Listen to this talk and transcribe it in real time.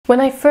When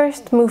I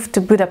first moved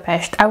to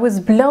Budapest, I was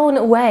blown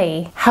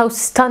away how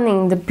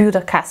stunning the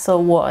Buda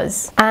Castle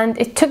was, and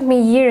it took me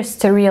years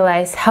to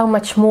realize how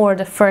much more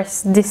the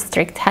first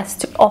district has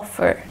to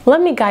offer.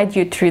 Let me guide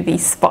you through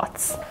these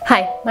spots.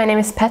 Hi, my name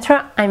is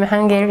Petra, I'm a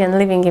Hungarian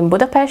living in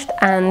Budapest,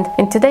 and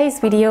in today's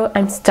video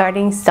I'm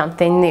starting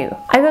something new.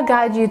 I will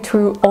guide you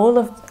through all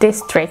of the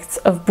districts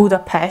of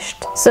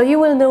Budapest, so you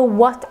will know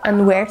what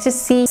and where to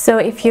see, so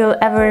if you're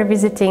ever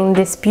visiting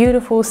this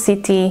beautiful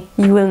city,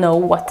 you will know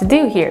what to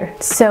do here.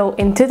 So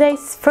in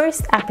today's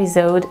first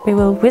episode, we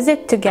will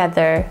visit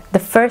together the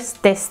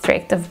first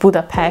district of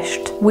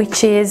Budapest,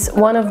 which is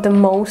one of the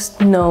most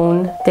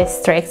known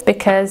districts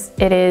because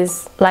it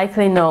is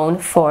likely known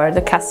for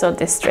the Castle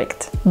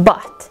district.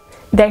 But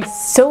there's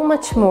so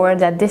much more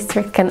that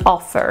district can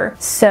offer,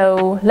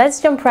 so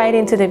let's jump right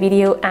into the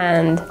video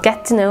and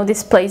get to know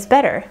this place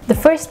better. The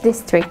first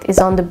district is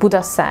on the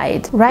Buda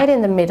side, right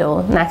in the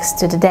middle next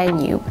to the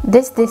Danube.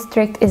 This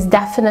district is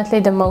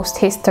definitely the most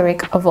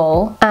historic of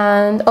all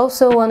and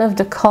also one of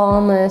the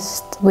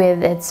calmest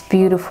with its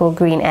beautiful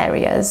green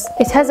areas.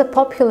 It has a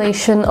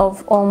population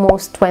of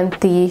almost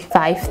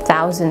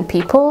 25,000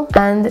 people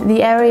and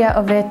the area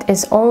of it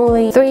is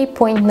only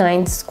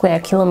 3.9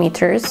 square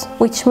kilometers,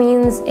 which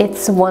means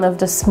it's one of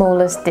the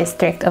smallest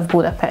districts of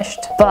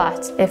Budapest.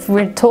 But if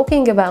we're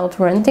talking about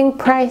renting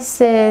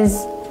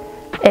prices,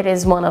 it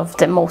is one of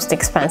the most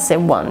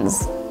expensive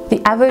ones.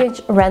 The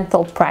average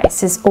rental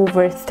price is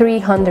over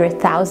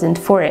 300,000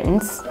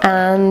 forints,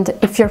 and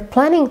if you're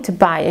planning to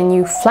buy a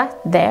new flat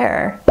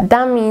there,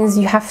 that means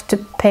you have to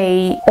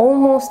pay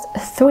almost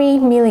 3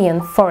 million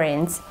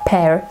forints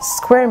per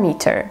square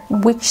meter,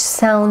 which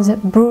sounds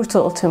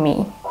brutal to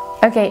me.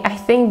 Okay, I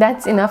think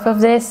that's enough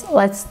of this.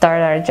 Let's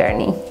start our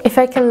journey. If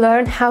I can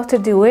learn how to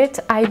do it,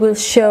 I will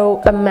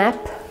show a map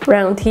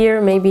around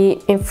here,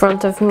 maybe in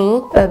front of me,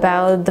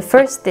 about the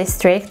first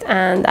district,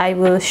 and I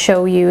will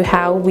show you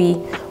how we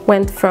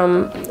went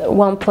from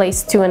one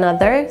place to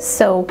another,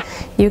 so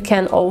you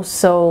can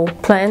also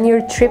plan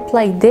your trip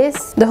like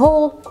this. The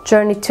whole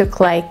journey took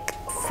like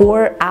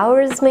 4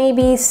 hours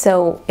maybe,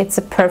 so it's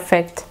a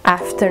perfect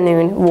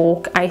afternoon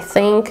walk, I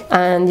think.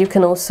 And you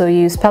can also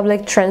use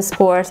public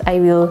transport. I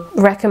will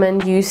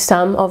recommend you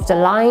some of the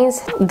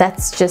lines.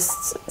 That's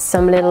just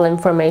some little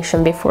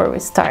information before we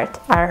start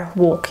our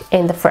walk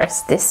in the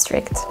first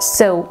district.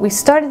 So we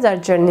started our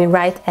journey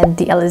right at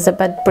the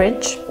Elizabeth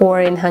Bridge,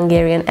 or in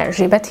Hungarian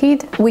Erzsébet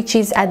híd, which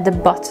is at the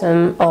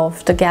bottom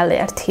of the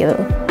Gellért Hill.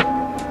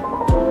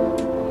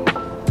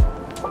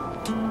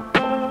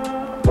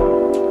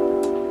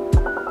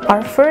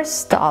 Our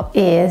first stop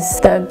is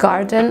the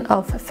Garden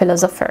of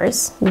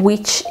Philosophers,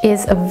 which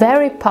is a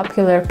very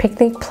popular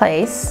picnic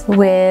place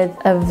with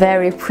a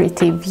very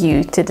pretty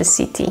view to the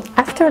city.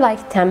 After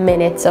like 10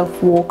 minutes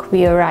of walk,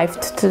 we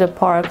arrived to the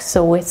park,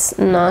 so it's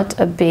not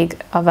a big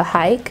of a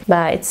hike,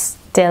 but it's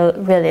still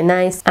really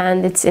nice,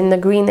 and it's in the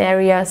green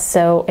area,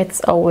 so it's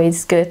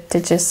always good to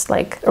just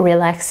like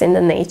relax in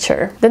the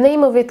nature. The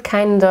name of it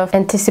kind of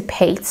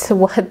anticipates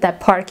what that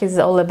park is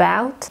all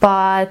about,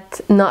 but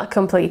not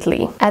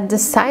completely. At the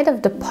side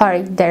of the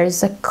park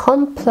there's a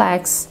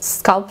complex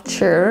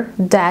sculpture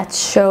that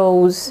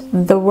shows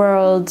the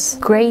world's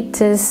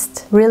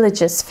greatest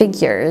religious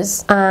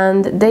figures,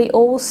 and they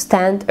all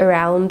stand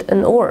around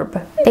an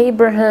orb.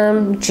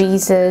 Abraham,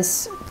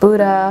 Jesus,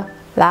 Buddha,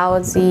 Lao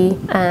Tzu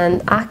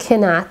and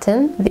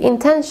Akhenaten. The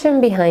intention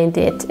behind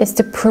it is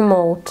to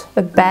promote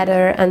a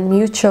better and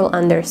mutual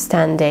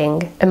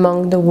understanding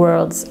among the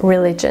world's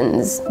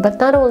religions. But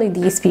not only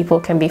these people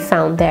can be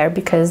found there,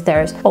 because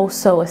there's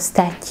also a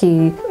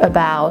statue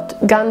about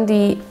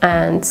Gandhi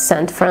and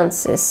Saint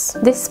Francis.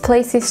 This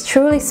place is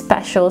truly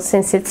special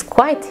since it's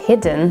quite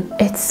hidden.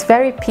 It's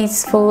very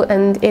peaceful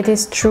and it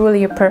is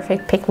truly a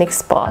perfect picnic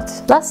spot.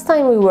 Last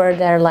time we were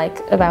there like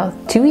about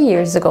 2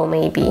 years ago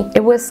maybe.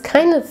 It was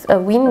kind of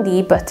a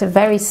windy but a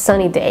very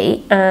sunny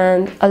day,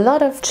 and a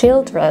lot of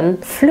children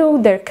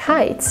flew their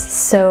kites,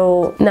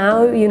 so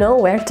now you know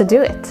where to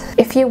do it.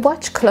 If you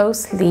watch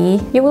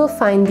closely, you will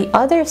find the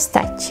other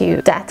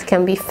statue that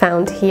can be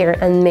found here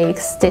and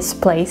makes this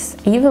place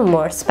even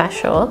more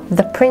special: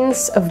 the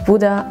Prince of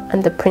Buda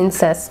and the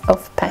Princess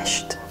of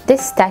Pest.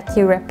 This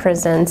statue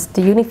represents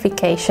the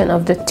unification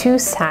of the two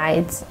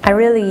sides. I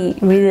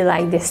really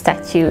like this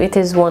statue. It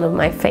is one of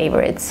my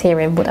favorites here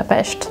in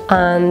Budapest.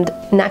 And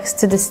next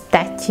to the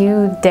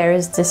statue there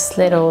is this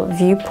little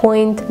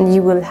viewpoint, and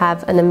you will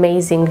have an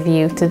amazing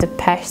view to the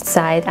Pest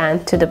side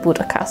and to the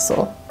Buda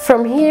Castle.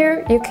 From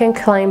here you can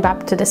climb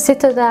up to the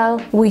citadel,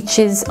 which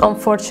is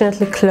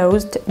unfortunately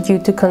closed due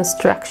to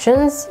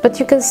constructions, but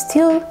you can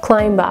still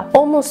climb up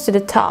almost to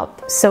the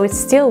top, so it's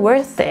still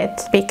worth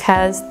it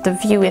because the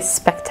view is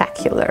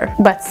spectacular.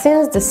 But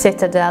since the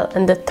citadel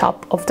and the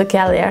top of the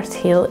Gellért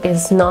Hill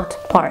is not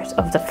part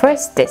of the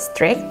first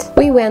district,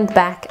 we went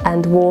back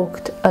and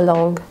walked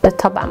along the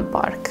Tabán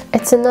park.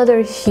 It's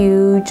another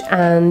huge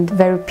and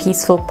very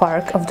peaceful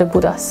park of the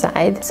Buda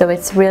side, so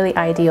it's really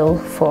ideal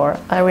for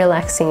a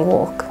relaxing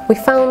walk. walk. We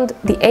found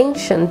the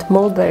ancient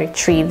mulberry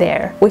tree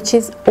there, which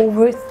is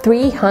over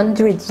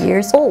 300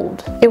 years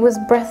old. It was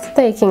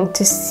breathtaking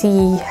to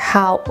see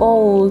how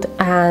old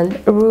and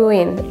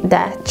ruined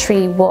that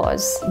tree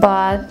was,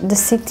 but the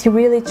city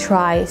really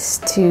tries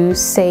to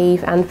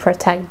save and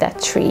protect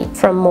that tree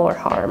from more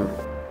harm.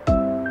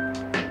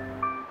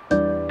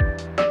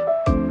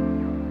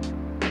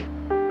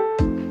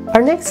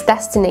 Our next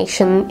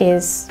destination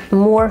is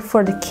more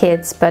for the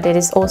kids, but it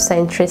is also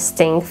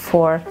interesting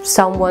for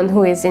someone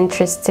who is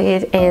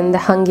interested in the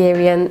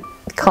Hungarian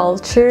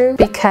culture,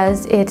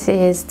 because it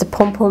is the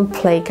Pom-Pom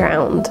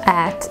playground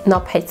at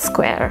Naphegy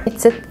Square.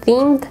 It's a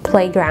themed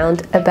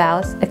playground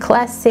about a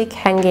classic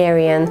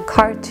Hungarian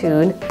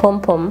cartoon,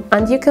 Pom-Pom,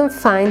 and you can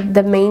find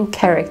the main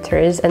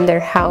characters and their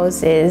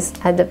houses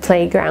at the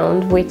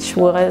playground, which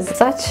was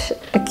such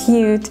a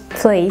cute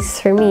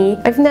place for me.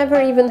 I've never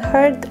even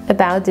heard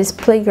about this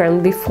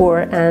playground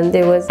before, and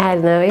it was, I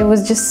don't know, it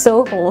was just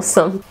so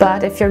wholesome.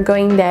 But if you're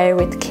going there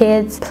with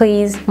kids,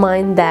 please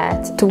mind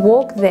that to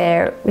walk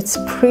there, it's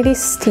pretty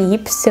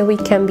steep, so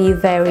it can be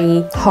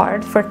very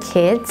hard for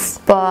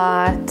kids,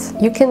 but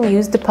you can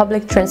use the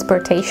public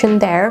transportation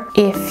there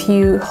if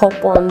you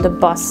hop on the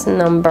bus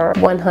number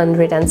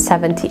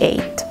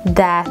 178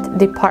 that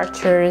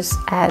departures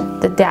at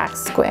the Buda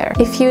Square.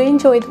 If you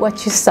enjoyed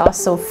what you saw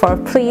so far,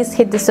 please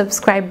hit the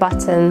subscribe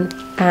button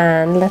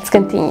and let's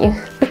continue.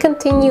 We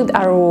continued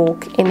our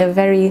walk in a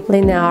very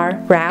linear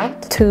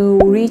route to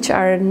reach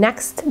our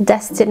next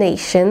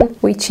destination,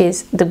 which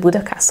is the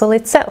Buda Castle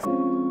itself.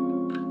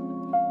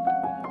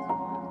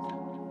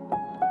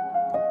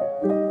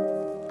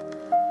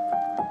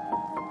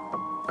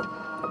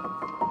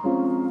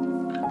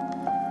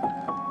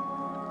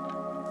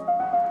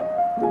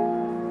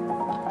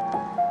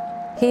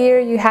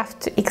 Here you have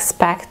to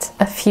expect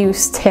a few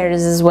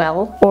stairs as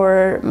well,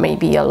 or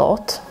maybe a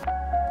lot.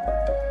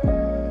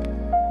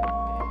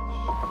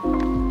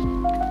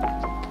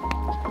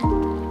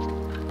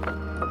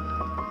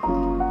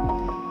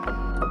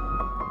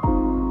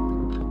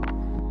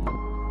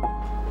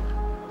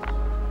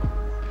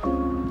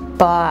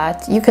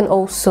 But you can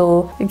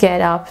also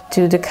get up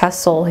to the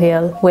castle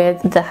hill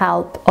with the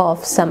help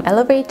of some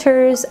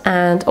elevators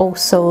and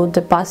also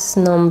the bus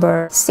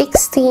number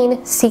 16,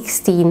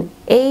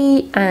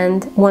 16A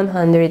and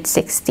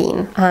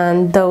 116.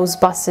 And those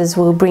buses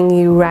will bring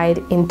you right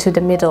into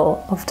the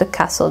middle of the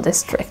castle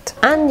district.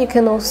 And you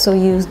can also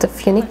use the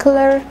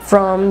funicular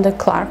from the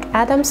Clark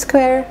Adams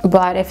Square.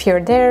 But if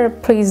you're there,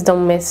 please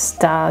don't miss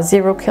the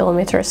 0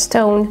 kilometer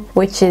stone,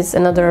 which is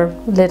another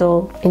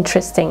little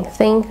interesting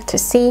thing to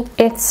see.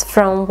 It's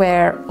from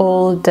where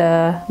all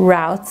the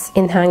routes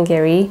in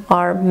Hungary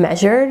are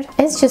measured.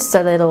 It's just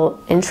a little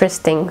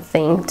interesting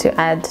thing to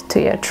add to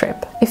your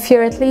trip. If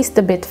you're at least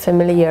a bit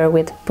familiar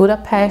with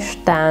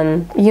Budapest,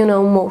 then you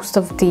know most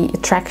of the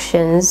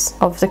attractions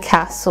of the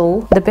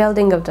castle, the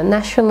building of the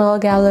National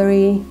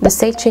Gallery, the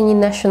Széchenyi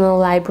National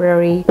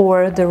Library,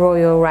 or the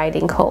Royal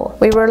Riding Hall.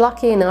 We were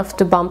lucky enough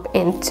to bump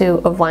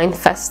into a wine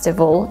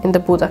festival in the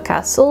Buda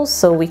Castle,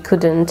 so we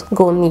couldn't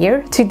go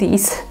near to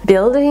these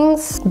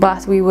buildings,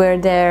 but we were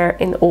there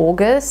in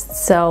August,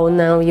 so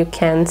now you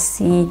can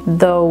see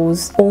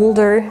those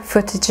older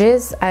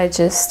footages I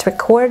just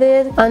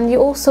recorded, and you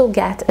also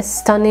get a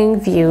stunning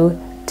view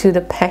to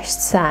the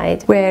Pest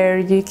side, where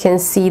you can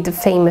see the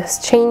famous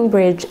chain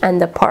bridge and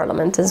the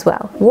parliament as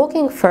well.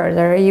 Walking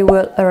further, you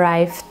will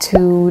arrive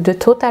to the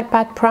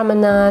Tótárpád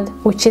promenade,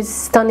 which is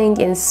stunning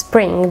in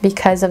spring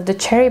because of the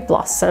cherry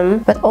blossom,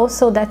 but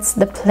also that's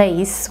the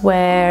place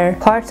where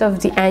part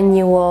of the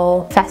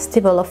annual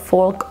Festival of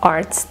Folk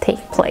Arts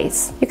take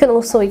place. You can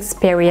also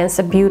experience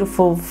a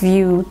beautiful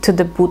view to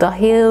the Buda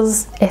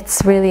Hills.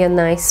 It's really a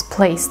nice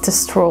place to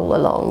stroll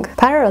along.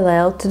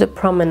 Parallel to the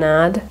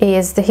promenade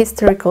is the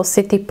historical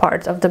city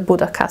part of the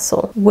Buda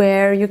Castle,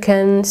 where you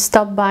can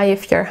stop by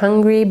if you're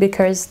hungry,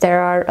 because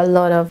there are a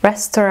lot of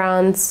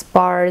restaurants,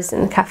 bars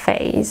and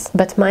cafes.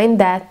 But mind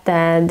that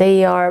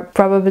they are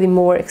probably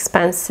more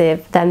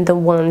expensive than the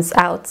ones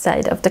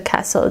outside of the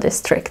castle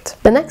district.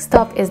 The next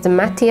stop is the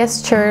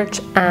Matthias Church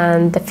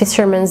and the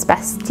Fisherman's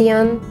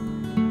Bastion.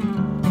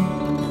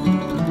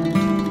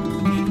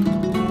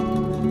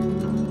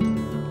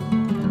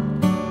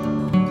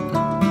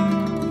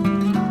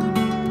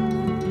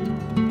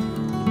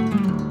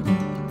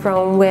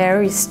 From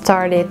where we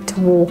started to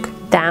walk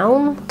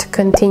down to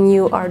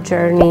continue our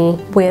journey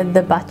with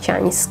the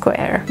Batthyány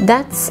Square.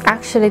 That's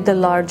actually the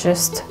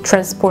largest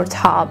transport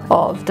hub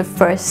of the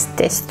first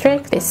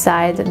district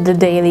beside the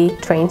daily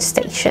train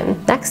station.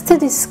 Next to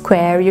this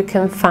square you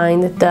can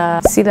find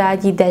the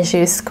Szilágyi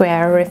Dezső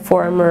Square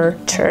Reformer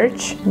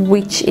Church,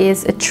 which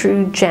is a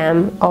true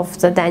gem of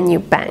the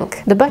Danube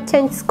Bank. The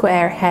Batthyány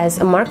Square has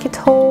a market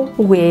hall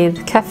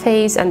with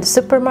cafes and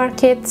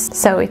supermarkets,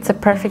 so it's a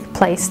perfect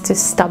place to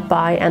stop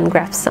by and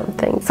grab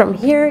something. From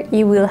here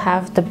you will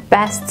have the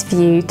best best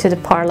view to the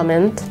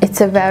parliament.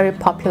 It's a very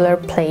popular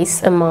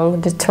place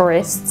among the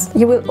tourists.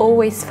 You will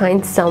always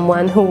find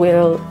someone who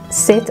will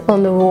sit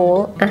on the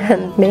wall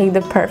and make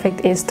the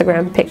perfect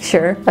Instagram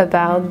picture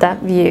about that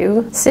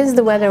view. Since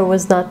the weather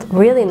was not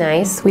really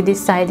nice, we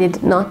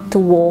decided not to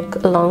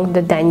walk along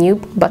the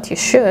Danube, but you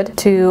should,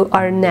 to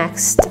our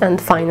next and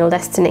final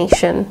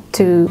destination,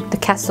 to the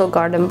Castle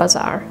Garden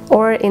Bazaar,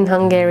 or in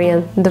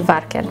Hungarian, the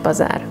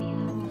Bazaar.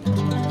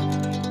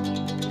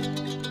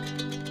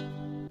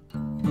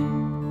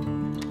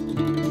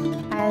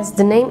 As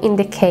the name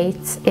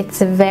indicates, it's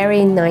a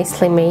very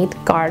nicely made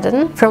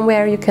garden from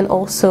where you can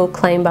also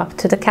climb up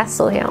to the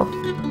castle hill.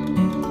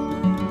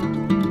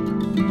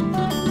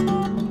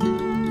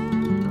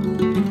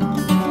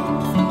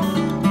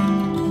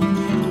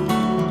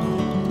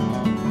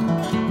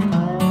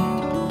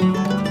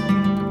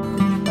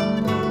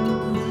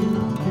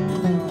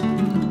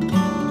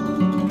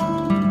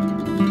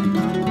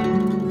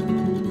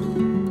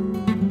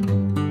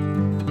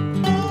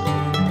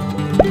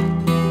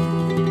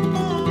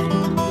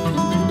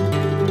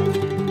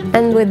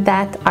 And with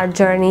that, our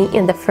journey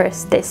in the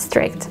first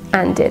district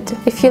ended.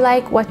 If you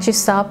like what you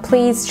saw,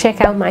 please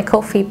check out my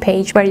Ko-fi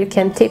page where you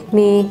can tip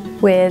me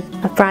with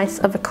a price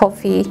of a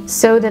coffee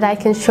so that I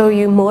can show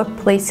you more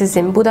places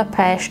in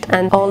Budapest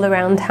and all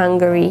around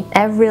Hungary.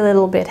 Every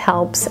little bit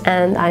helps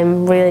and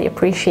I'm really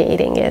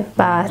appreciating it.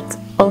 But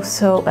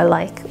also a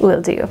like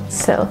will do,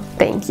 so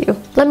thank you.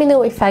 Let me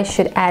know if I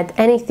should add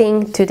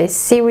anything to this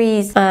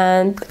series,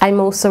 and I'm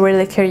also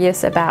really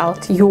curious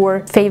about your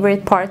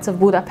favorite parts of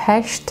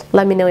Budapest.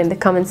 Let me know in the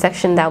comment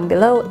section down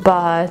below,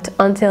 but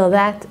until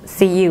that,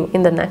 see you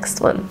in the next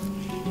one.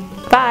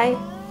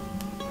 Bye!